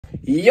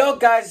Yo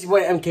guys, your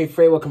boy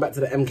Mkfray, welcome back to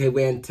the MK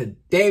Way, and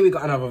today we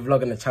got another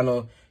vlog on the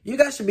channel. You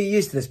guys should be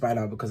used to this by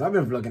now because I've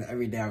been vlogging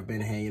every day I've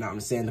been here, you know what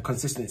I'm saying? The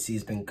consistency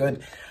has been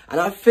good, and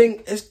I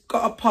think it's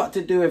got a part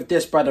to do with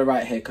this brother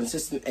right here.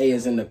 Consistent A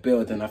is in the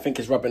building. I think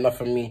it's rubbing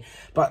off on me,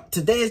 but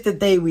today is the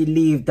day we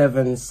leave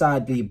Devon,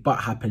 sadly but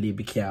happily,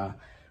 because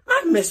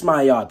I miss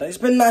my yard. It's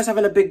been nice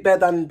having a big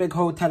bed and big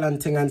hotel and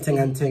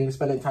ting,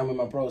 spending time with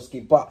my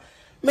broski, but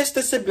miss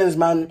the siblings,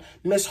 man.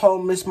 Miss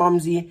home, miss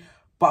mumsy.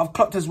 But I've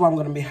clocked as well, I'm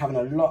going to be having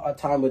a lot of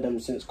time with them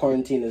since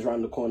quarantine is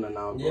around the corner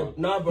now, bro. Yeah,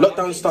 no, bro.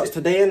 Lockdown starts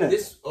today, innit?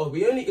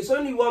 It's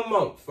only 1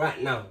 month right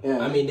now. Yeah.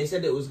 I mean, they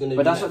said it was going to be...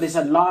 But that's what they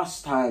said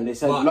last time. They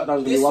said lockdown was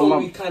going to be 1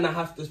 month. We kind of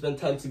have to spend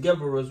time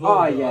together as well.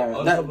 Oh,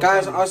 yeah.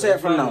 Guys, I'll say it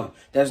from now.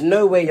 There's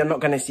no way you're not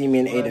going to see me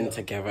and Aiden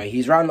together.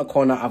 He's round the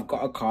corner. I've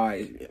got a car.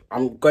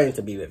 I'm going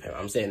to be with him.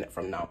 I'm saying it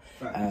from now.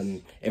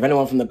 If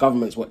anyone from the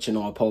government's watching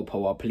or Popo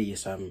or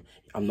police, I'm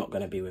not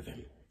going to be with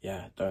him.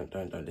 Yeah,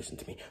 don't listen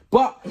to me.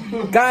 But,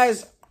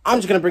 guys... I'm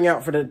just going to bring it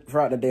out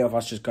throughout the day of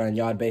us just going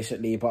yard,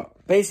 basically. But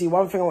basically,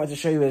 one thing I wanted to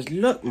show you is,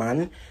 look,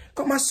 man,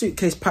 got my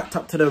suitcase packed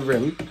up to the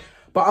rim.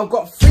 But I've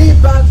got 3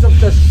 bags of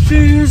the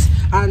shoes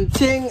and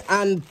ting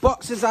and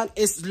boxes, and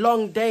it's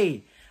long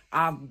day.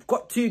 I've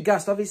got 2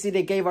 guests. Obviously,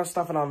 they gave us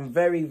stuff, and I'm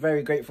very,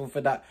 very grateful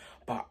for that.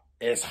 But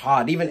it's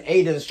hard. Even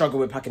Aiden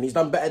struggled with packing. He's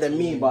done better than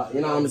me, but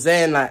you know what I'm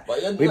saying? Like,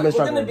 we've been struggling.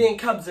 We're going to be in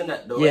cabs and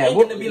that, though. Yeah,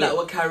 we're going to be like,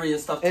 we're carrying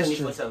stuff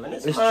 24/7.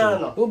 It's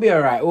true. We'll be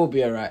alright. We'll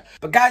be alright.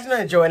 But guys, you know,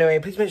 enjoy anyway.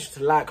 Please make sure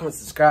to like, comment,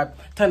 subscribe.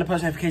 Turn the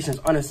post notifications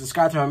on and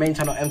subscribe to my main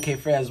channel,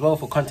 Mkfray, as well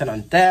for content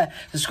on there.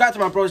 Subscribe to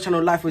my bro's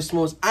channel, Life with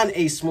Smalls and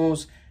A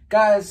Smalls.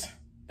 Guys,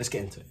 let's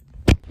get into it.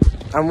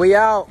 And we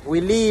out. We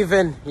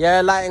leaving.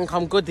 Yeah, lighting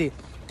come goodie.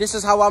 This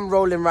is how I'm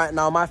rolling right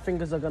now. My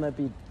fingers are going to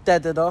be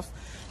deaded off.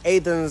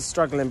 Aiden's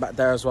struggling back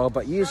there as well,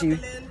 but usually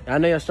I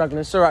know you're struggling.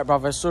 It's all right,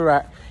 brother. It's all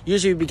right.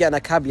 Usually we be getting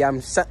a cab. Yeah,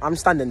 I'm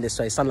standing this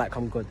way. Sunlight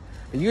come good.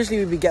 But usually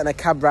we be getting a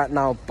cab right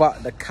now,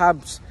 but the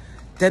cabs,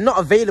 they're not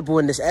available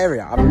in this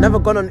area. I've never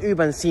gone on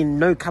Uber and seen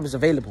no cabs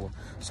available.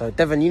 So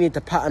Devon, you need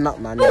to pattern up,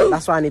 man.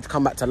 That's why I need to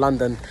come back to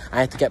London.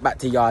 I need to get back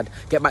to yard,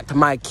 get back to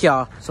my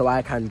Kia so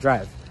I can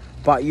drive.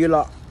 But you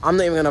lot, I'm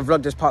not even gonna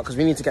vlog this part because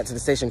we need to get to the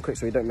station quick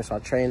so we don't miss our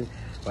train.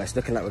 But it's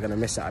looking like we're going to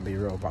miss it, I'll be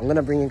real. But I'm going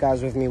to bring you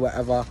guys with me,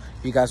 whatever.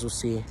 You guys will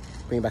see.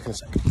 Bring you back in a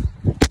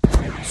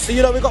second. So,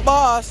 you know, we got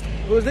bossed.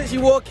 We was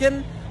literally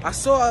walking. I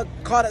saw a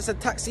car that said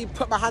taxi,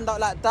 put my hand out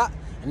like that.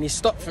 And he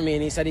stopped for me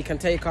and he said he can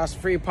take us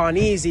 £3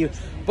 easy.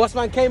 Boss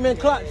man came in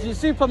clutch. You're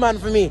Superman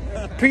for me.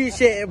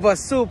 Appreciate it, boss.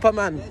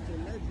 Superman.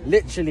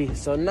 Literally.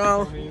 So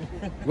now,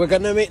 we're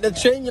going to make the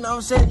train. You know what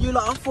I'm saying? You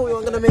lot, I thought we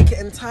weren't going to make it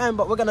in time,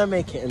 but we're going to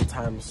make it in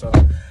time. So,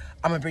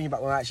 I'm going to bring you back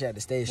when we're actually at the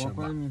station.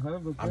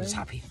 I'm just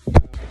happy.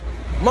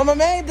 Mama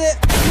made it.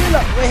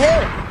 Look, we're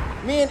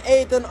here. Me and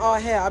Aiden are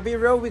here. I'll be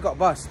real, we got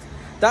bust.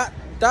 That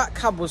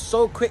cab was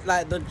so quick.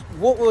 Like,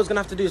 what we was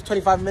gonna have to do is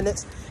 25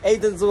 minutes.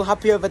 Aiden's all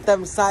happy over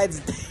them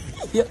sides.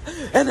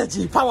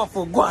 Energy,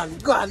 powerful, go on.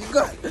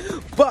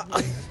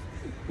 But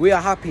we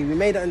are happy. We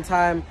made it in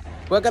time.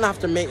 We're gonna have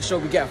to make sure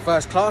we get a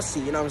first class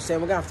seat. You know what I'm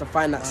saying? We're gonna have to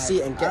find that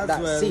seat and get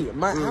that seat.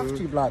 Might have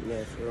to, blood.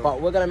 Yeah, sure. But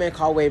we're gonna make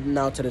our way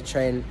now to the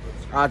train.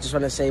 I just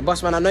want to say,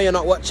 boss man, I know you're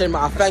not watching,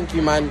 but I thank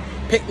you, man.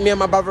 Picked me and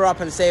my brother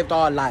up and saved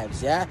our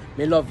lives, yeah?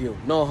 Me love you,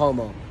 no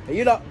homo. But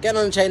you lot, get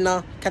on the train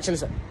now. Catch you in a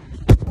sec.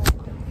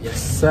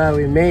 Yes, sir,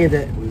 we made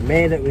it. We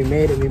made it.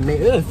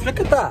 Ugh, look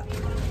at that.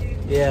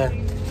 Yeah.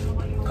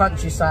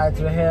 Countryside,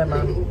 we're here,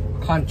 man.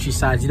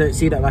 Countryside, you don't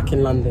see that back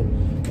in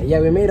London. But yeah,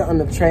 we made it on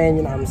the train,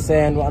 you know what I'm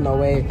saying? We're on our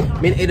way.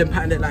 Me and Aiden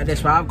patterned it like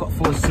this, where I've got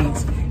 4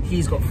 seats.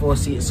 He's got 4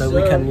 seats, so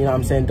we can, you know what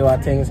I'm saying, do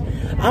our things.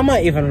 I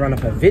might even run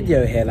up a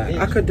video here. Like,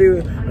 I could do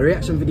a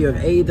reaction video of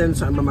Aiden,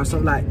 something by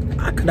myself. Like,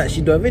 I could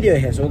actually do a video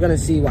here, so we're going to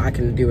see what I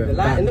can do with the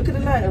lighting. Look at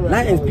the lighting.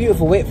 Lighting's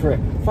beautiful. Wait for it.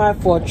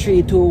 5, 4,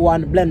 3, 2,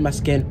 1. Blend my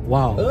skin.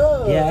 Wow.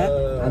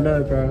 Yeah, I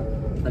know,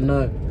 bro. I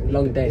know.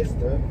 Long day.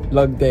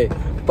 Long day.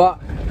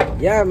 But,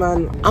 yeah,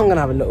 man, I'm going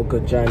to have a little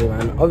good journey,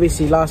 man.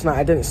 Obviously, last night,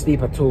 I didn't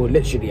sleep at all.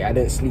 Literally, I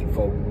didn't sleep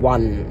for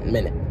 1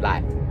 minute.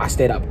 Like, I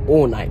stayed up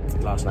all night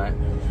last night.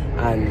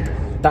 And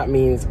that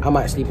means I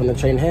might sleep on the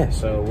train here,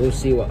 so we'll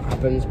see what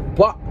happens.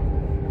 But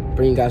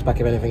bring you guys back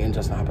if anything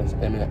interesting happens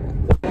in a minute.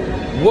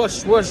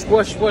 Whoosh.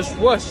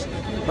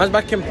 Man's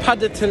back in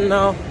Paddington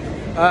now.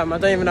 I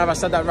don't even know if I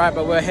said that right,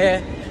 but we're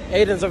here.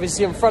 Aiden's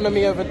obviously in front of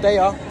me over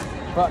there,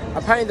 but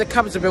apparently the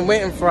cabs have been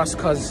waiting for us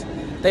because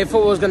they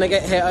thought we was gonna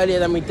get here earlier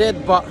than we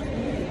did. But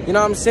you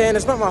know what I'm saying,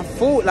 it's not my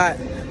fault. Like,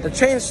 the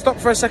train stopped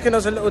for a second, there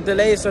was a little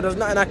delay, so there's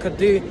nothing I could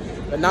do.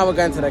 But now we're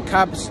going to the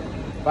cabs.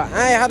 But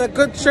I had a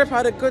good trip.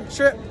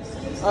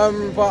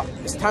 But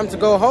it's time to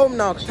go home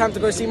now. It's time to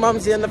go see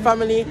Mumsy and the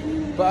family.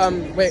 But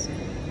wait,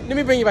 let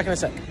me bring you back in a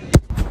sec.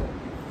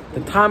 The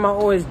time I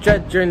always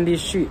dread during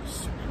these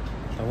shoots.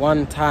 The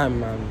one time,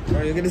 man.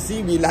 Bro, you're gonna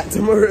see me like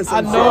tomorrow.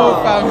 I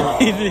know,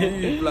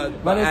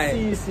 fam. But I'll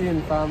see you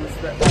soon, fam.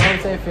 Home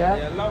safe, yeah?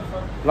 Yeah, love,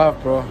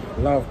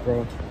 fam. Love,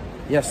 bro.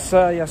 Yes,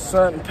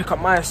 sir. Pick up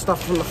my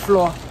stuff from the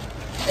floor.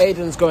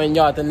 Aiden's going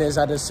yard, and there's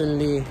Addison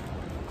Lee.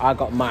 I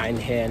got mine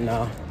here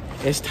now.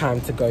 It's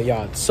time to go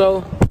yard.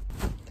 So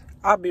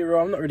I'll be real,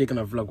 I'm not really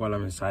gonna vlog while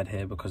I'm inside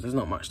here because there's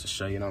not much to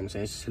show, you know what I'm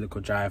saying? It's just a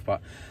little drive,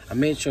 but I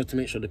made sure to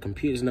make sure the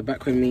computer's in the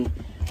back with me.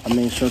 I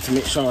made sure to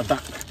make sure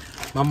that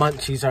my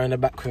munchies are in the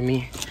back with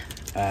me.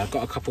 I've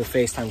got a couple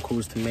FaceTime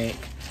calls to make.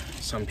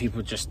 Some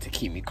people just to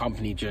keep me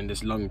company during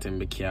this long term,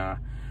 because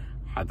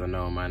I don't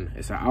know, man.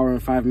 It's an hour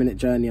and 5 minute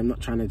journey. I'm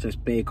not trying to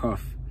just bake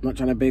off. I'm not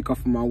trying to bake off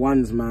with my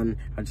ones, man.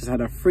 I just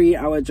had a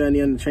 3-hour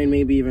journey on the train,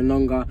 maybe even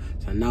longer.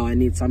 So now I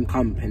need some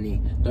company.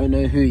 Don't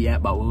know who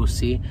yet, but we'll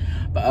see.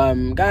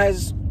 But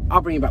guys, I'll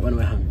bring you back when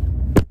we're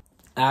home.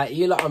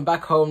 You lot, I'm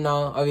back home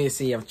now.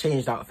 Obviously, I've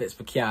changed outfits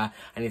for Kia.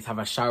 I need to have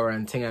a shower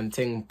and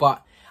ting.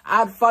 But I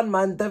had fun,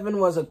 man. Devon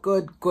was a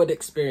good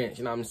experience.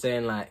 You know what I'm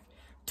saying? Like,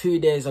 2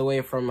 days away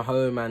from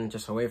home and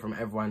just away from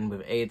everyone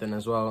with Aiden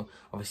as well.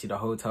 Obviously, the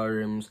hotel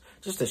rooms.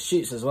 Just the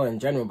shoots as well in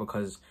general,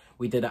 because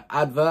we did an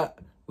advert.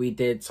 We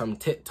did some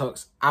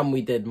TikToks and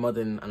we did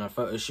modding and a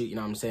photo shoot, you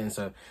know what I'm saying?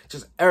 So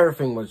just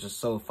everything was just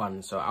so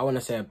fun. So I want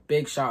to say a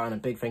big shout out and a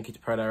big thank you to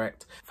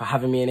ProDirect for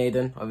having me and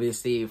Aiden,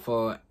 obviously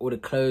for all the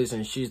clothes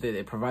and shoes that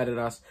they provided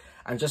us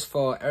and just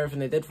for everything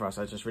they did for us.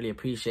 I just really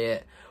appreciate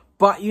it.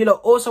 But you know,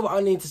 also what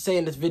I need to say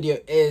in this video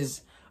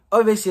is,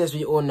 obviously, as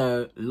we all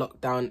know,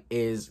 lockdown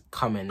is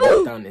coming.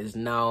 Lockdown is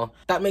now.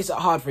 That makes it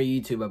hard for a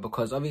YouTuber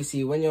because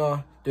obviously when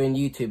you're doing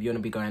YouTube, you want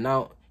to be going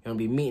out. You want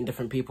to be meeting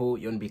different people.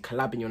 You want to be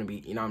collabing. You want to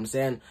be, you know what I'm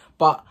saying?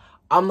 But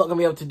I'm not going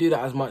to be able to do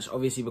that as much,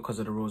 obviously, because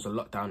of the rules of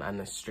lockdown and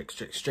the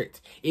strict.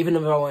 Even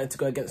if I wanted to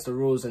go against the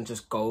rules and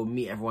just go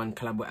meet everyone,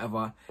 collab,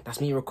 whatever, that's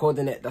me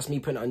recording it. That's me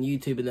putting it on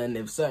YouTube. And then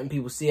if certain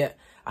people see it,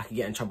 I could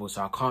get in trouble.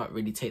 So I can't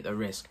really take the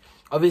risk.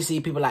 Obviously,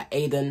 people like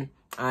Aiden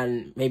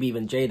and maybe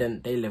even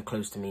Jaden, they live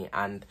close to me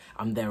and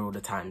I'm there all the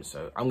time,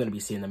 so I'm gonna be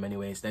seeing them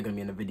anyways. They're gonna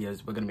be in the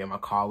videos, we're gonna be in my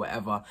car,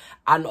 whatever.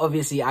 And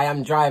obviously I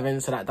am driving,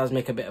 so that does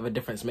make a bit of a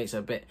difference, makes it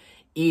a bit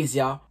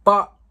easier,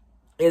 but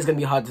it's gonna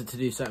be harder to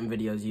do certain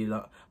videos, you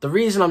lot. The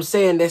reason I'm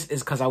saying this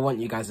is because I want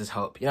you guys'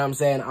 help, you know what I'm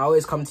saying? I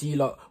always come to you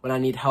lot when I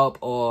need help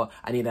or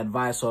I need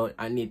advice or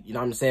I need, you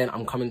know what I'm saying?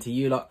 I'm coming to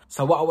you lot.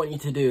 So what I want you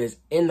to do is,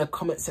 in the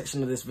comment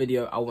section of this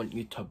video, I want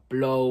you to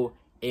blow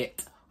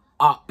it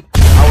up.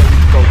 I want you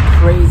to go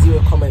crazy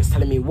with comments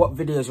telling me what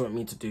videos you want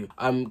me to do.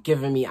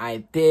 Giving me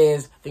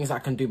ideas, things I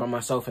can do by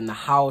myself in the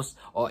house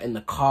or in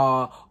the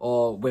car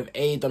or with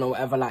Aiden or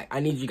whatever. Like, I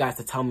need you guys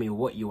to tell me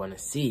what you want to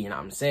see, you know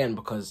what I'm saying?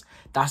 Because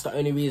that's the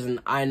only reason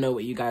I know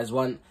what you guys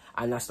want.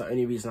 And that's the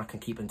only reason I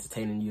can keep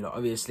entertaining you lot.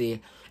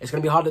 Obviously, it's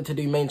going to be harder to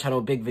do main channel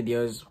big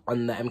videos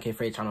on the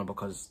Mkfray channel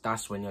because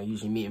that's when you're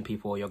usually meeting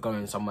people or you're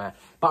going somewhere.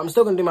 But I'm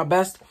still going to do my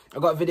best.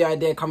 I've got a video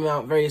idea coming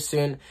out very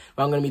soon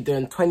where I'm going to be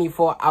doing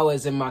 24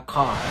 hours in my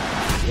car.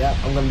 Yeah,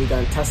 I'm going to be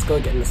going to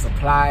Tesco, getting the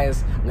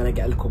supplies. I'm going to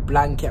get a little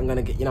blanket. I'm going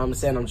to get, you know what I'm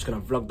saying? I'm just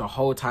going to vlog the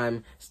whole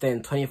time,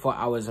 staying 24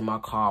 hours in my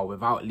car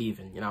without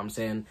leaving, you know what I'm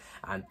saying?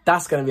 And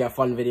that's going to be a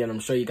fun video and I'm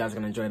sure you guys are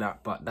going to enjoy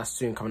that. But that's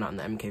soon coming out on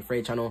the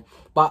Mkfray channel.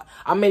 But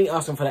I'm mainly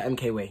asking for the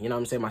MK way, you know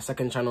what I'm saying? My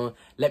second channel.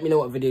 Let me know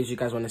what videos you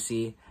guys want to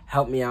see.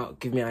 Help me out,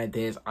 give me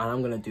ideas, and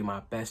I'm going to do my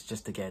best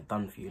just to get it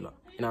done for you lot.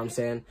 You know what I'm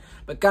saying?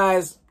 But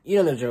guys, you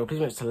know the drill. Please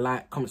make sure to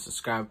like, comment,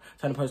 subscribe,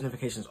 turn the post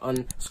notifications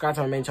on. Subscribe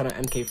to my main channel,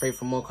 Mkfray,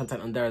 for more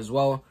content on there as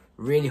well.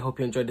 Really hope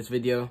you enjoyed this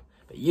video.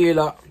 But you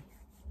lot,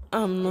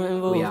 I'm not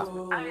involved. we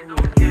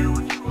out.